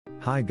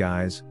Hi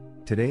guys,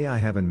 today I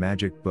have a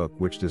MagicBook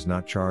which does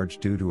not charge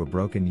due to a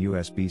broken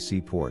USB-C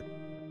port.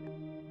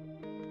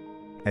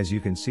 As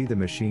you can see, the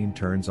machine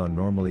turns on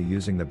normally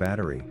using the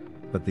battery,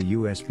 but the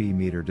USB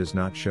meter does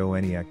not show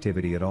any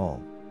activity at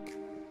all.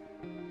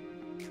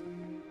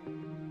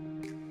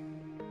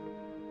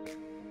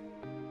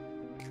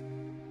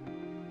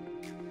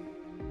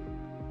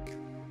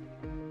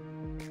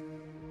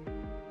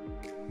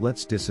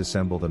 Let's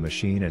disassemble the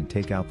machine and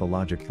take out the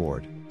logic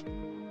board.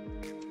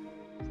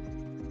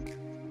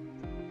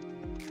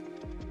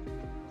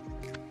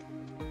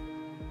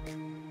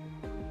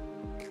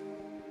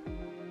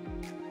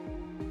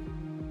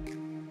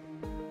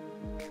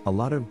 A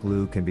lot of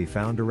glue can be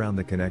found around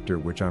the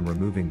connector, which I'm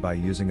removing by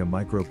using a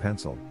micro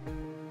pencil.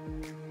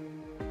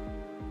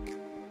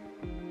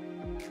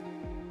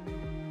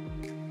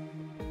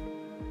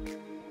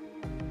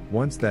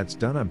 Once that's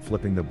done, I'm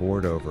flipping the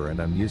board over and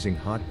I'm using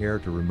hot air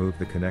to remove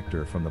the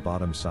connector from the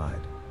bottom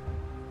side.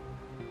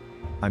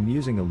 I'm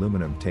using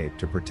aluminum tape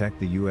to protect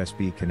the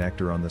USB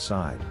connector on the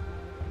side.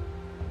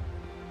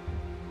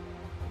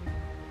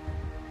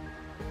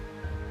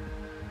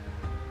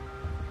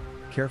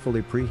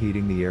 Carefully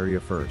preheating the area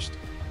first.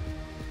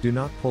 Do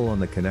not pull on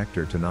the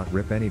connector to not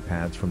rip any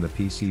pads from the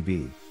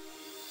PCB.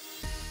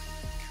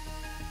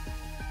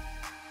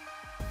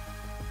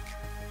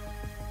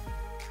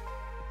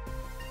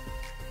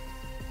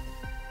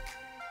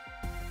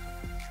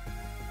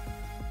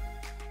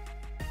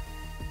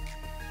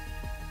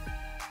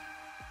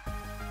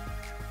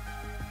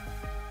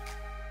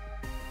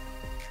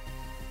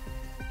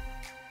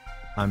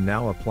 I'm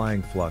now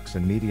applying flux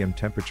and medium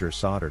temperature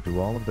solder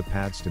to all of the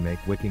pads to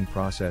make wicking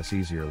process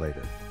easier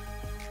later.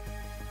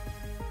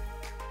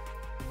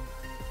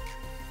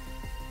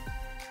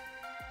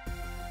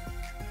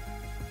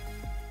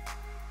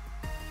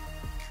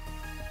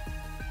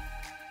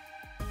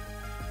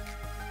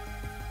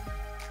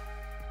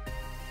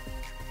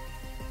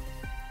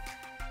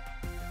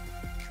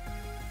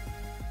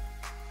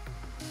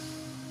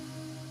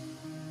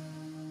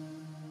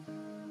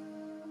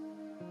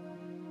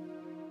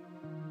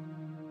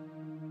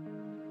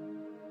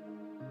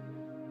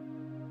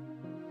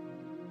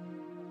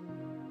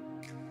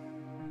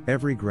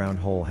 Every ground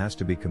hole has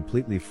to be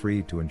completely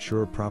freed to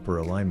ensure proper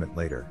alignment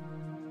later.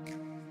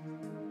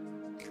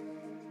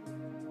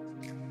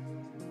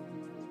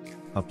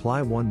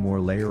 Apply one more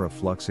layer of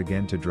flux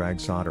again to drag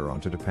solder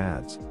onto the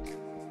pads.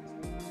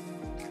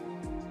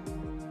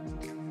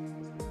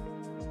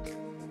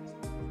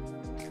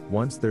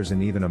 Once there's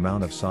an even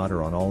amount of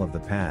solder on all of the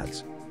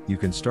pads, you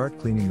can start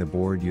cleaning the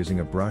board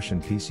using a brush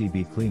and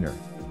PCB cleaner.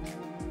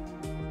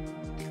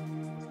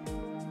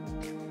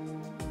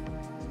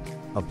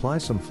 Apply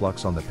some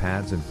flux on the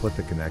pads and put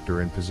the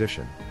connector in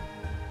position.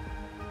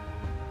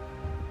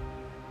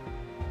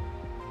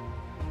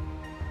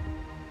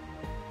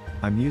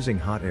 I'm using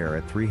hot air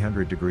at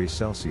 300 degrees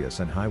Celsius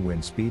and high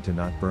wind speed to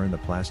not burn the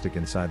plastic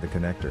inside the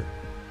connector.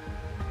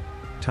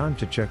 Time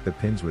to check the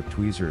pins with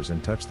tweezers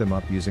and touch them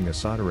up using a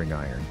soldering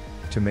iron,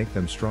 to make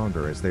them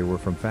stronger as they were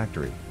from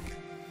factory.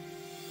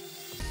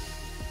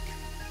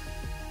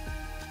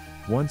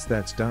 Once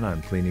that's done,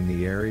 I'm cleaning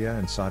the area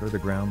and solder the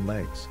ground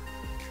legs.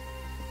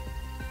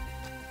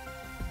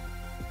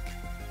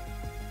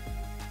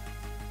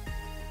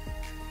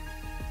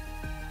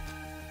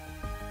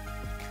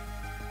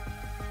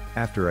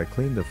 After I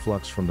clean the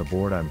flux from the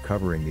board, I'm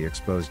covering the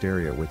exposed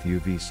area with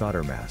UV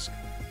solder mask.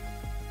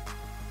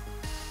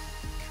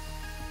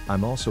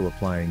 I'm also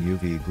applying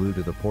UV glue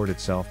to the port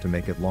itself to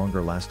make it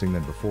longer lasting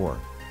than before.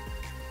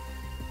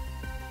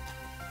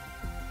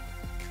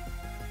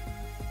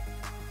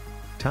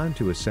 Time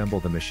to assemble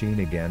the machine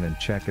again and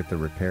check if the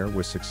repair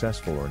was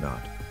successful or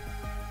not.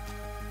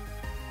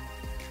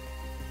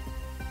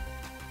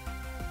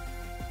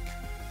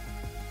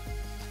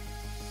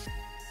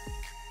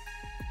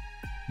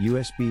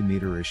 USB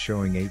meter is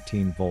showing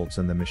 18 volts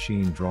and the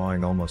machine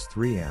drawing almost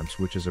 3 amps,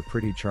 which is a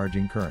pretty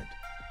charging current.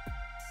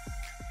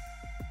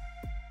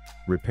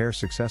 Repair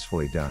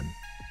successfully done.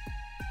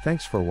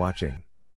 Thanks for watching.